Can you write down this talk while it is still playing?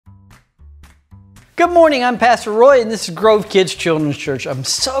Good morning, I'm Pastor Roy and this is Grove Kids Children's Church. I'm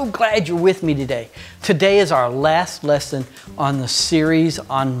so glad you're with me today. Today is our last lesson on the series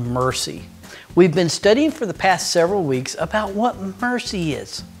on mercy. We've been studying for the past several weeks about what mercy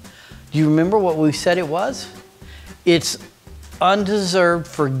is. Do you remember what we said it was? It's undeserved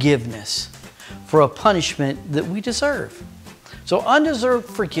forgiveness for a punishment that we deserve. So undeserved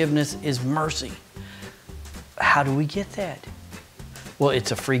forgiveness is mercy. How do we get that? Well, it's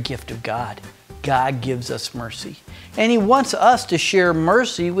a free gift of God. God gives us mercy, and He wants us to share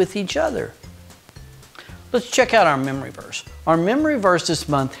mercy with each other. Let's check out our memory verse. Our memory verse this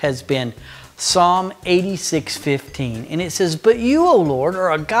month has been Psalm 86:15, and it says, "But you, O Lord,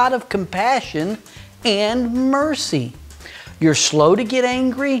 are a God of compassion and mercy. You're slow to get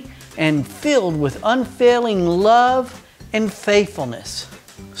angry and filled with unfailing love and faithfulness."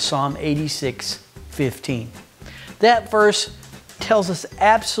 Psalm 86:15. That verse tells us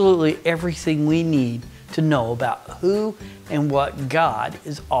absolutely everything we need to know about who and what God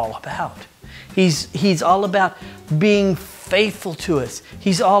is all about. He's all about being faithful to us.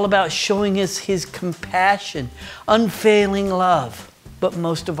 He's all about showing us His compassion, unfailing love, but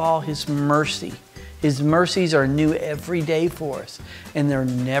most of all, His mercy. His mercies are new every day for us, and they're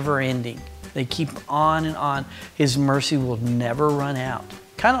never ending. They keep on and on. His mercy will never run out.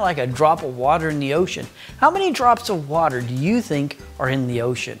 Kind of like a drop of water in the ocean. How many drops of water do you think are in the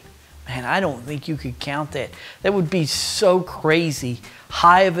ocean? Man, I don't think you could count that. That would be so crazy,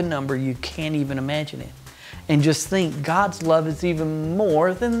 high of a number, you can't even imagine it. And just think, God's love is even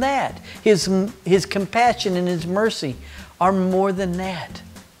more than that. His compassion and His mercy are more than that.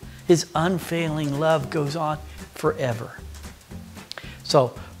 His unfailing love goes on forever.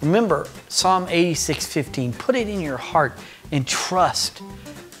 So remember Psalm 86:15. Put it in your heart and trust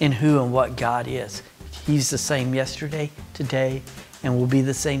in who and what God is. He's the same yesterday, today, and will be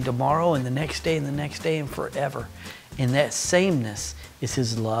the same tomorrow and the next day and the next day and forever. And that sameness is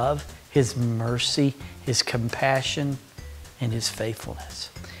His love, His mercy, His compassion, and His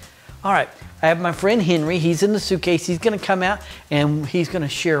faithfulness. All right, I have my friend Henry. He's in the suitcase. He's going to come out and he's going to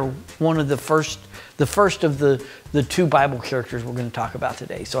share one of the first of the two Bible characters we're going to talk about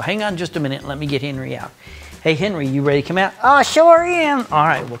today. So hang on just a minute and let me get Henry out. Hey, Henry, you ready to come out? Oh, sure am. All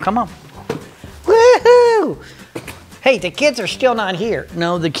right, well, come on. Woohoo! Hey, the kids are still not here.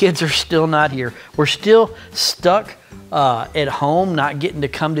 No, the kids are still not here. We're still stuck at home, not getting to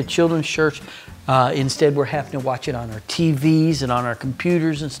come to children's church. Instead, we're having to watch it on our TVs and on our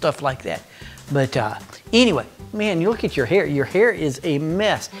computers and stuff like that. But anyway, man, you look at your hair. Your hair is a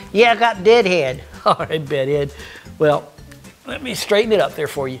mess. Yeah, I got dead head. All right, bedhead. Well, let me straighten it up there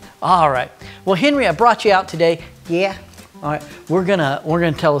for you. All right. Well, Henry, I brought you out today. Yeah. All right. We're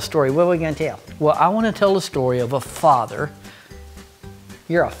gonna tell a story. What are we gonna tell? Well, I want to tell a story of a father.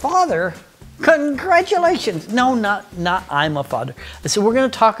 You're a father? Congratulations. No, not I'm a father. So we're going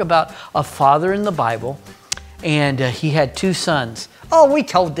to talk about a father in the Bible, and he had two sons. Oh, we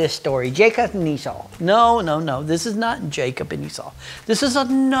told this story, Jacob and Esau. No. This is not Jacob and Esau. This is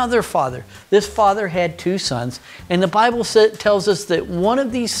another father. This father had two sons, and the Bible tells us that one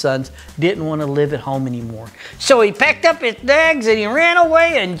of these sons didn't want to live at home anymore. So he packed up his bags and he ran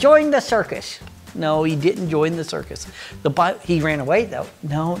away and joined the circus. No, he didn't join the circus. He ran away though.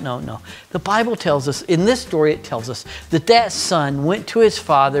 No. The Bible tells us, in this story it tells us, that son went to his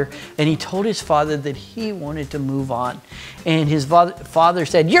father and he told his father that he wanted to move on. And his father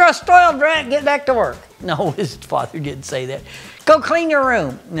said, "You're a spoiled brat, get back to work." No, his father didn't say that. "Go clean your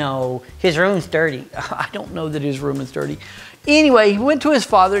room." No, his room's dirty. I don't know that his room is dirty. Anyway, he went to his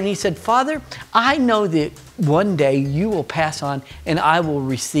father and he said, "Father, I know that one day you will pass on and I will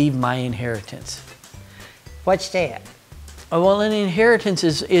receive my inheritance." What's that? Well, an inheritance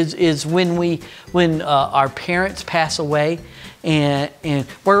is when our parents pass away and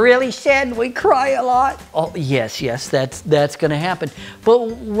we're really sad, we cry a lot. Oh, yes, that's going to happen. But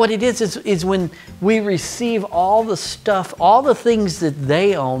what it is when we receive all the stuff, all the things that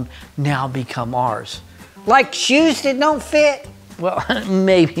they own now become ours. Like shoes that don't fit? Well,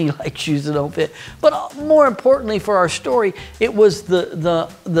 maybe like shoes that don't fit. But more importantly for our story, it was the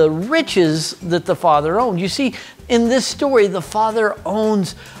riches that the father owned. You see, in this story, the father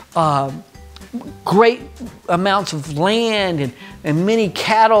owns great amounts of land and many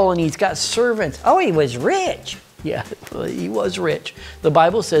cattle, and he's got servants. Oh, he was rich. Yeah, he was rich. The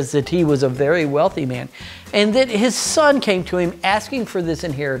Bible says that he was a very wealthy man, and that his son came to him asking for this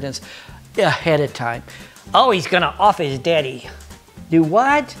inheritance ahead of time. Oh, he's going to off his daddy. Do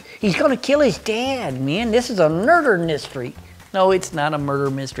what? He's going to kill his dad, man. This is a murder mystery. No, it's not a murder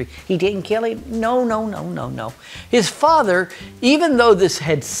mystery. He didn't kill him? No, no, no, no, no. His father, even though this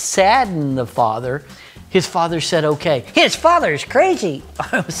had saddened the father, his father said, okay. His father's crazy.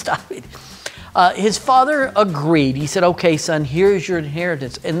 Stop it. His father agreed. He said, okay, son, here's your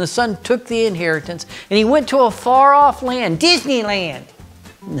inheritance. And the son took the inheritance and he went to a far off land. Disneyland.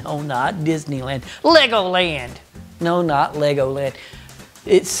 No, not Disneyland. Legoland. No, not Legoland.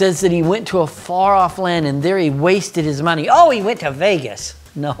 It says that he went to a far off land and there he wasted his money. Oh, he went to Vegas.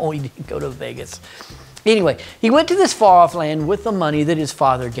 No, he didn't go to Vegas. Anyway, he went to this far off land with the money that his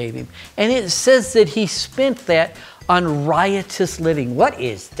father gave him. And it says that he spent that on riotous living. What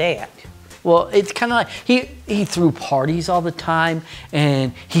is that? Well, it's kind of like he threw parties all the time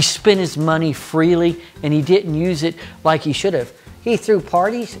and he spent his money freely and he didn't use it like he should have. He threw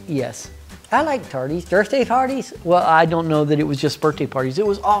parties? Yes. I like parties. Birthday parties? Well, I don't know that it was just birthday parties. It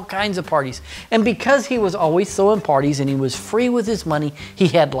was all kinds of parties. And because he was always throwing parties and he was free with his money, he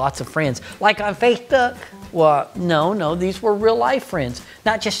had lots of friends. Like on Facebook? Well, no, these were real life friends.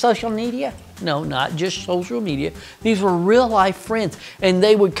 Not just social media? No, not just social media. These were real life friends and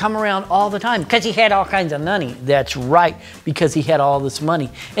they would come around all the time. Because he had all kinds of money. That's right, because he had all this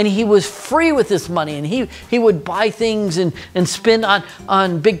money. And he was free with this money and he would buy things and spend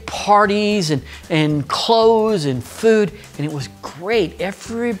on big parties and clothes and food. And it was great.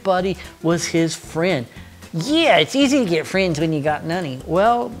 Everybody was his friend. Yeah, it's easy to get friends when you got money.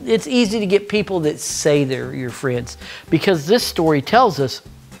 Well, it's easy to get people that say they're your friends because this story tells us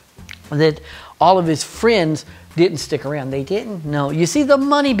that all of his friends didn't stick around. They didn't? No. You see, the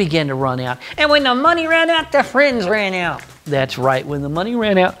money began to run out. And when the money ran out, the friends ran out. That's right. When the money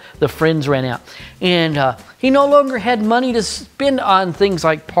ran out, the friends ran out. And he no longer had money to spend on things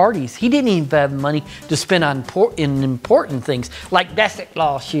like parties. He didn't even have money to spend on important things like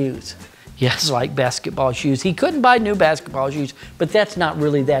basketball shoes. Yes, like basketball shoes. He couldn't buy new basketball shoes, but that's not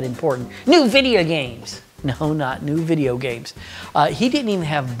really that important. New video games. No, not new video games. He didn't even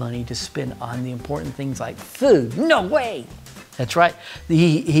have money to spend on the important things like food. No way. That's right.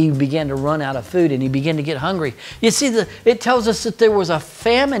 He began to run out of food and he began to get hungry. You see, it tells us that there was a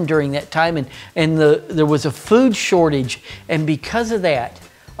famine during that time and there was a food shortage. And because of that,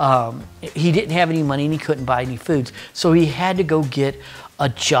 he didn't have any money and he couldn't buy any foods. So he had to go get a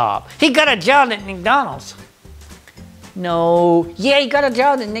job. He got a job at McDonald's. No. Yeah, he got a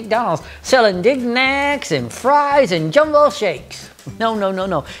job at McDonald's selling Big Macs and fries and jumbo shakes.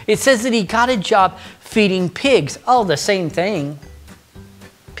 No. It says that he got a job feeding pigs. Oh, the same thing.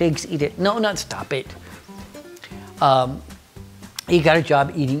 Pigs eat it. No, not stop it. He got a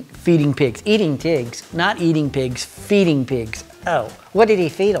job feeding pigs. Eating pigs. Not eating pigs, feeding pigs. Oh, what did he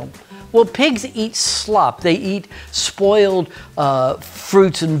feed them? Well, pigs eat slop. They eat spoiled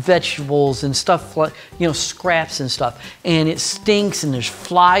fruits and vegetables and stuff like, scraps and stuff. And it stinks and there's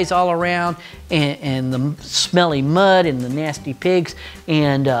flies all around and the smelly mud and the nasty pigs.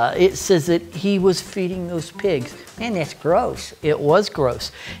 And it says that he was feeding those pigs. Man, that's gross. It was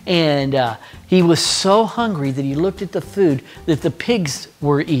gross. And he was so hungry that he looked at the food that the pigs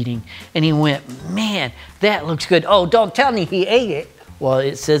were eating. And he went, man, that looks good. Oh, don't tell me he ate it. Well,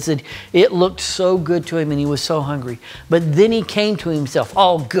 it says that it looked so good to him and he was so hungry. But then he came to himself.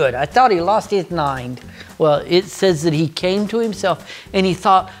 Oh, good. I thought he lost his mind. Well, it says that he came to himself and he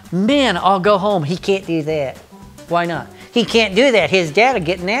thought, man, I'll go home. He can't do that. Why not? He can't do that. His dad will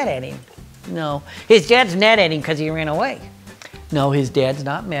get mad at him. No. His dad's mad at him because he ran away. No, his dad's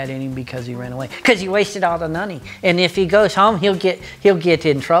not mad at him because he ran away. Because he wasted all the money. And if he goes home, he'll get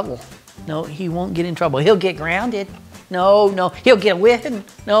in trouble. No, he won't get in trouble. He'll get grounded. No. He'll get a whipping.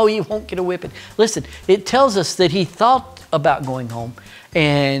 No, he won't get a whipping. Listen, it tells us that he thought about going home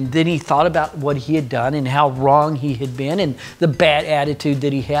and then he thought about what he had done and how wrong he had been and the bad attitude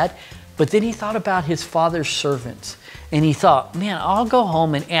that he had. But then he thought about his father's servants and he thought, man, I'll go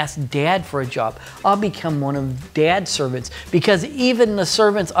home and ask Dad for a job. I'll become one of Dad's servants because even the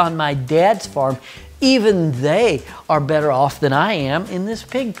servants on my dad's farm, even they are better off than I am in this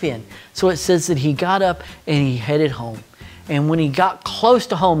pig pen. So it says that he got up and he headed home. And when he got close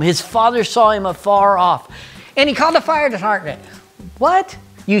to home, his father saw him afar off. And he called the fire department. What?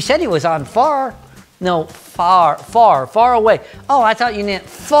 You said he was on fire. No, far away. Oh, I thought you meant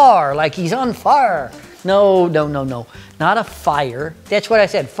far, like he's on fire. No. Not a fire. That's what I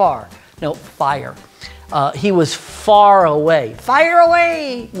said, far. No, fire. He was far away. Fire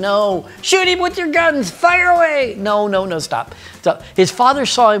away! No. Shoot him with your guns. Fire away! No, no, no, stop. So his father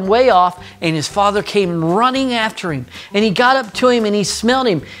saw him way off, and his father came running after him. And he got up to him, and he smelled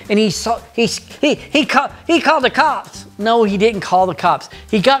him, and he called the cops. No, he didn't call the cops.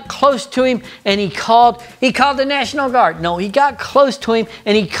 He got close to him, and he called the National Guard. No, he got close to him,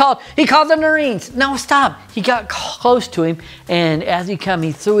 and he called the Marines. No, stop. He got close to him, and as he came,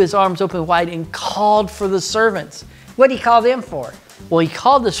 he threw his arms open wide and called for the servants. What did he call them for? Well, he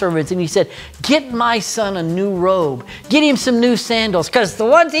called the servants and he said, "Get my son a new robe. Get him some new sandals, because the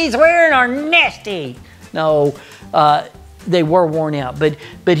ones he's wearing are nasty." No, they were worn out, but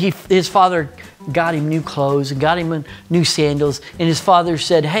his father got him new clothes and got him new sandals. And his father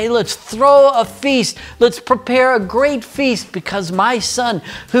said, "Hey, let's throw a feast. Let's prepare a great feast, because my son,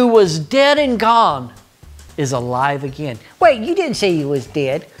 who was dead and gone, is alive again." Wait, you didn't say he was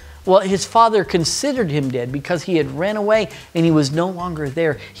dead. Well, his father considered him dead because he had ran away and he was no longer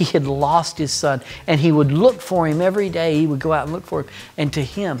there. He had lost his son, and he would look for him every day. He would go out and look for him. And to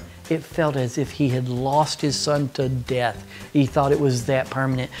him, it felt as if he had lost his son to death. He thought it was that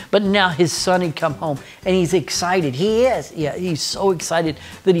permanent. But now his son had come home, and he's excited. He is. Yeah, he's so excited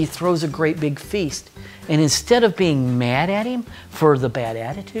that he throws a great big feast. And instead of being mad at him for the bad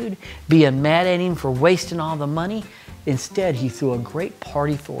attitude, being mad at him for wasting all the money, instead, he threw a great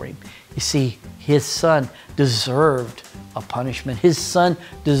party for him. You see, his son deserved a punishment. His son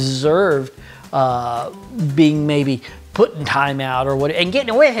deserved being maybe put in timeout or what, and getting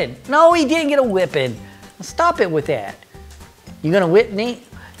a whipping. No, he didn't get a whipping. Stop it with that. You gonna whip me?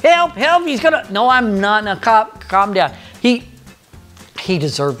 Help, help, he's gonna, no, I'm not. Now, calm down. He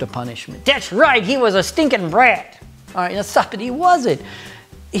deserved a punishment. That's right, he was a stinking brat. All right, now stop it. He wasn't.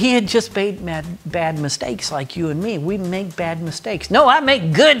 He had just made bad mistakes like you and me. We make bad mistakes. No, I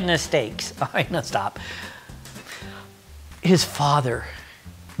make good mistakes. All right, now stop. His father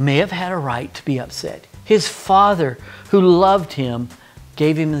may have had a right to be upset. His father, who loved him,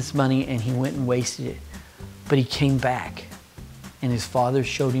 gave him this money and he went and wasted it. But he came back, and his father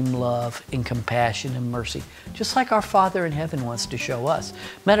showed him love and compassion and mercy, just like our Father in heaven wants to show us.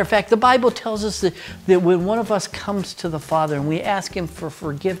 Matter of fact, the Bible tells us that when one of us comes to the Father and we ask him for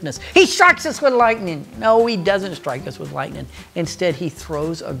forgiveness, he strikes us with lightning. No, he doesn't strike us with lightning. Instead, he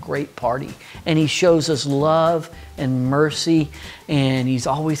throws a great party, and he shows us love and mercy, and he's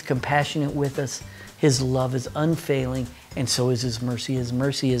always compassionate with us. His love is unfailing, and so is his mercy. His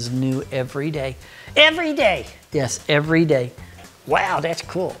mercy is new every day. Every day? Yes, every day. Wow, that's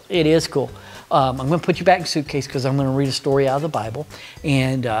cool. It is cool. I'm going to put you back in the suitcase because I'm going to read a story out of the Bible,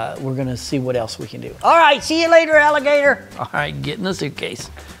 and we're going to see what else we can do. All right, see you later, alligator. All right, get in the suitcase.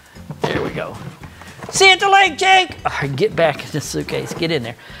 There we go. See you at the lake, Jake. All right, get back in the suitcase. Get in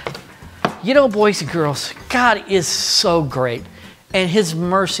there. You know, boys and girls, God is so great, and his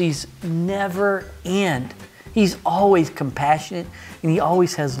mercies never end. He's always compassionate, and he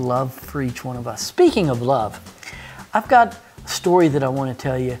always has love for each one of us. Speaking of love, I've got a story that I want to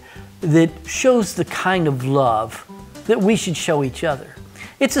tell you that shows the kind of love that we should show each other.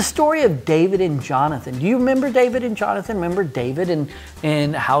 It's a story of David and Jonathan. Do you remember David and Jonathan? Remember David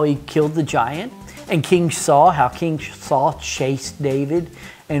and how he killed the giant? And King Saul, how King Saul chased David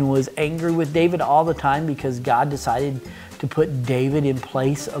and was angry with David all the time because God decided to put David in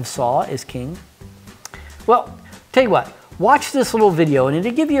place of Saul as king? Well, tell you what, watch this little video and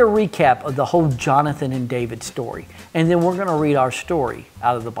it'll give you a recap of the whole Jonathan and David story. And then we're going to read our story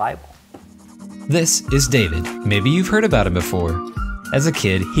out of the Bible. This is David. Maybe you've heard about him before. As a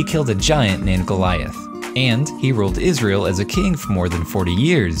kid, he killed a giant named Goliath, and he ruled Israel as a king for more than 40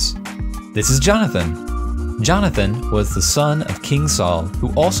 years. This is Jonathan. Jonathan was the son of King Saul,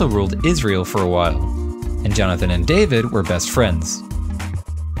 who also ruled Israel for a while. And Jonathan and David were best friends.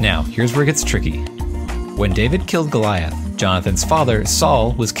 Now, here's where it gets tricky. When David killed Goliath, Jonathan's father,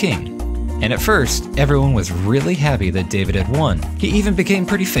 Saul, was king. And at first, everyone was really happy that David had won. He even became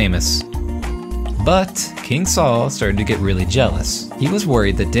pretty famous. But King Saul started to get really jealous. He was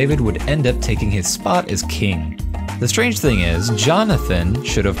worried that David would end up taking his spot as king. The strange thing is, Jonathan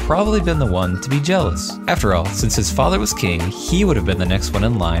should have probably been the one to be jealous. After all, since his father was king, he would have been the next one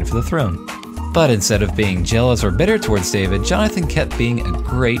in line for the throne. But instead of being jealous or bitter towards David, Jonathan kept being a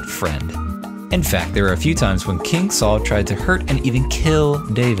great friend. In fact, there were a few times when King Saul tried to hurt and even kill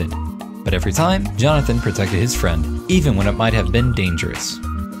David. But every time, Jonathan protected his friend, even when it might have been dangerous.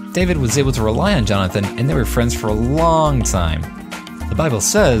 David was able to rely on Jonathan, and they were friends for a long time. The Bible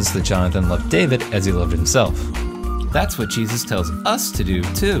says that Jonathan loved David as he loved himself. That's what Jesus tells us to do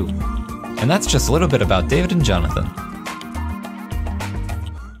too. And that's just a little bit about David and Jonathan.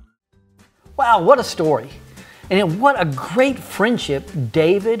 Wow, what a story. And what a great friendship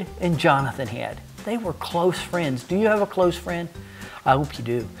David and Jonathan had. They were close friends. Do you have a close friend? I hope you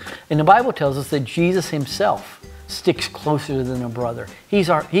do. And the Bible tells us that Jesus himself sticks closer than a brother. He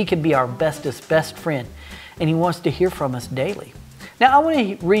can be our bestest best friend, and he wants to hear from us daily. Now I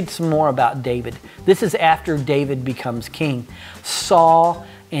want to read some more about David. This is after David becomes king. Saul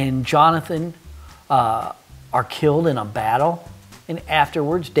and Jonathan are killed in a battle, and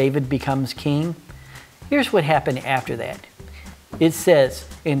afterwards David becomes king. Here's what happened after that. It says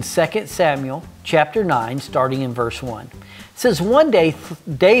in 2 Samuel chapter 9, starting in verse 1. It says, one day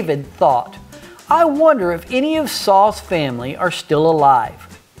David thought, I wonder if any of Saul's family are still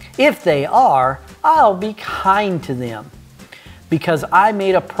alive. If they are, I'll be kind to them, because I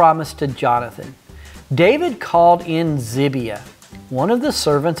made a promise to Jonathan. David called in Zibiah, one of the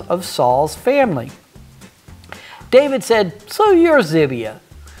servants of Saul's family. David said, so you're Zibiah?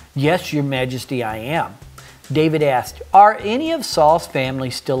 Yes, your majesty, I am. David asked, are any of Saul's family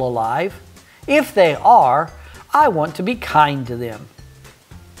still alive? If they are, I want to be kind to them.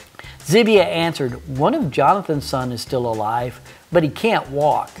 Zibiah answered, one of Jonathan's sons is still alive, but he can't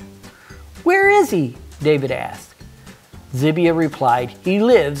walk. Where is he? David asked. Zibiah replied, he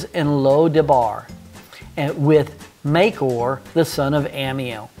lives in Lo-debar with Machor, the son of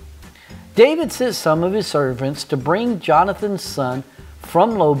Ammiel. David sent some of his servants to bring Jonathan's son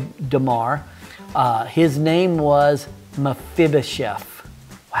from Lo-debar. His name was Mephibosheth.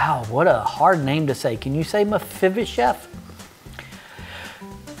 Wow, what a hard name to say. Can you say Mephibosheth?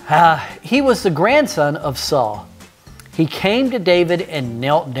 He was the grandson of Saul. He came to David and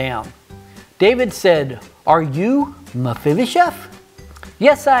knelt down. David said, are you Mephibosheth?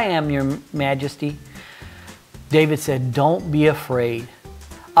 Yes, I am, your majesty. David said, don't be afraid.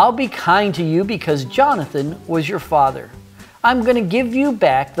 I'll be kind to you because Jonathan was your father. I'm going to give you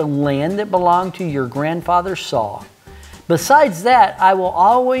back the land that belonged to your grandfather Saul. Besides that,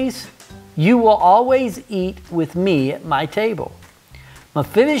 you will always eat with me at my table.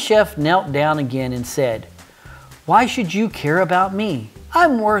 Mephibosheth knelt down again and said, why should you care about me?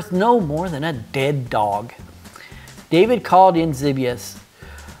 I'm worth no more than a dead dog. David called in Zibiah,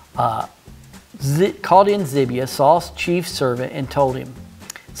 Saul's chief servant, and told him,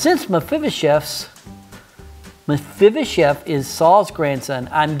 since Mephibosheth is Saul's grandson,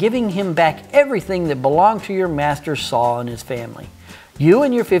 I'm giving him back everything that belonged to your master Saul and his family. You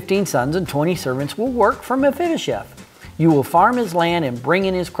and your 15 sons and 20 servants will work for Mephibosheth. You will farm his land and bring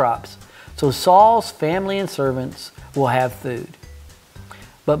in his crops, so Saul's family and servants will have food.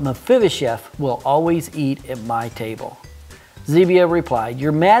 But Mephibosheth will always eat at my table. Zibiah replied,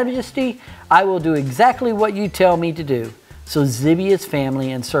 your majesty, I will do exactly what you tell me to do. So Zibiah's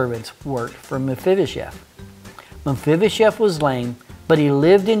family and servants worked for Mephibosheth. Mephibosheth was lame, but he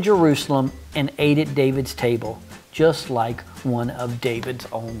lived in Jerusalem and ate at David's table, just like one of David's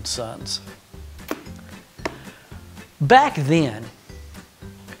own sons. Back then,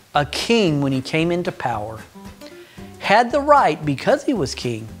 a king, when he came into power, had the right, because he was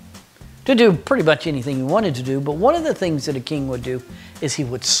king, to do pretty much anything he wanted to do. But one of the things that a king would do is he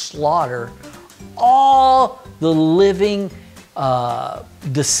would slaughter all the living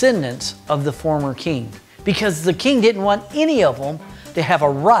descendants of the former king, because the king didn't want any of them to have a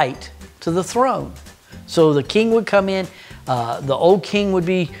right to the throne. So the king would come in, the old king would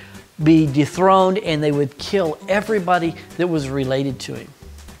be dethroned, and they would kill everybody that was related to him.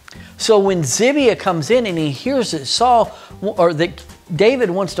 So when Zibiah comes in and he hears that David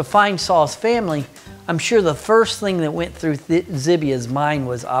wants to find Saul's family, I'm sure the first thing that went through Zibiah's mind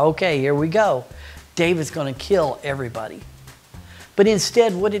was, okay, here we go. David's going to kill everybody. But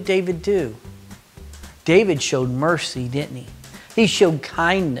instead, what did David do? David showed mercy, didn't he? He showed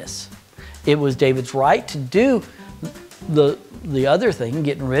kindness. It was David's right to do the other thing,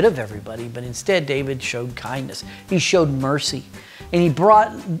 getting rid of everybody, but instead David showed kindness. He showed mercy. And he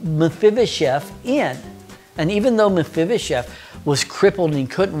brought Mephibosheth in. And even though Mephibosheth was crippled and he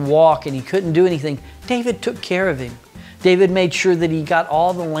couldn't walk and he couldn't do anything, David took care of him. David made sure that he got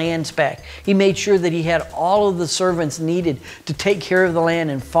all the lands back. He made sure that he had all of the servants needed to take care of the land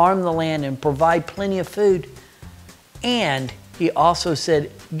and farm the land and provide plenty of food. And he also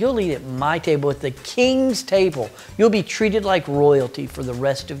said, you'll eat at my table, at the king's table. You'll be treated like royalty for the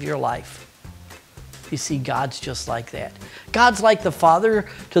rest of your life. You see, God's just like that. God's like the father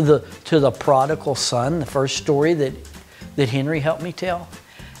to the prodigal son, the first story that Henry helped me tell.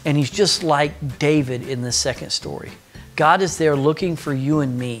 And he's just like David in the second story. God is there looking for you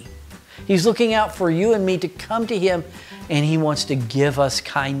and me. He's looking out for you and me to come to him, and he wants to give us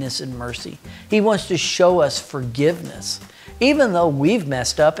kindness and mercy. He wants to show us forgiveness. Even though we've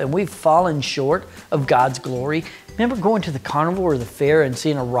messed up and we've fallen short of God's glory. Remember going to the carnival or the fair and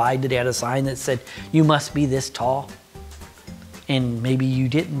seeing a ride that had a sign that said, you must be this tall? And maybe you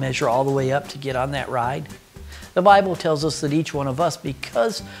didn't measure all the way up to get on that ride. The Bible tells us that each one of us,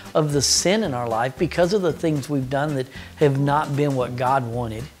 because of the sin in our life, because of the things we've done that have not been what God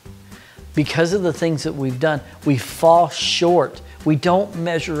wanted, because of the things that we've done, we fall short. We don't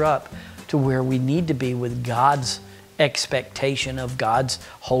measure up to where we need to be with God's expectation of God's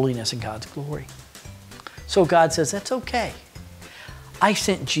holiness and God's glory. So God says, that's okay. I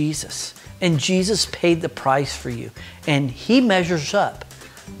sent Jesus, and Jesus paid the price for you, and He measures up.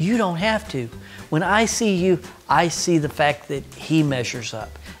 You don't have to. When I see you, I see the fact that He measures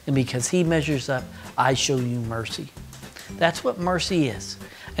up. And because He measures up, I show you mercy. That's what mercy is.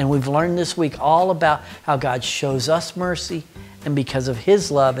 And we've learned this week all about how God shows us mercy. And because of His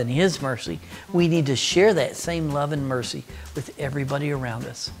love and His mercy, we need to share that same love and mercy with everybody around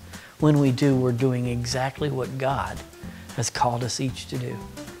us. When we do, we're doing exactly what God has called us each to do.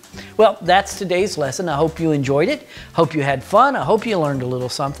 Well, that's today's lesson. I hope you enjoyed it. Hope you had fun. I hope you learned a little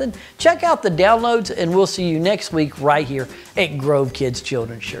something. Check out the downloads, and we'll see you next week right here at Grove Kids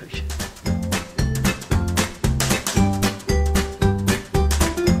Children's Church.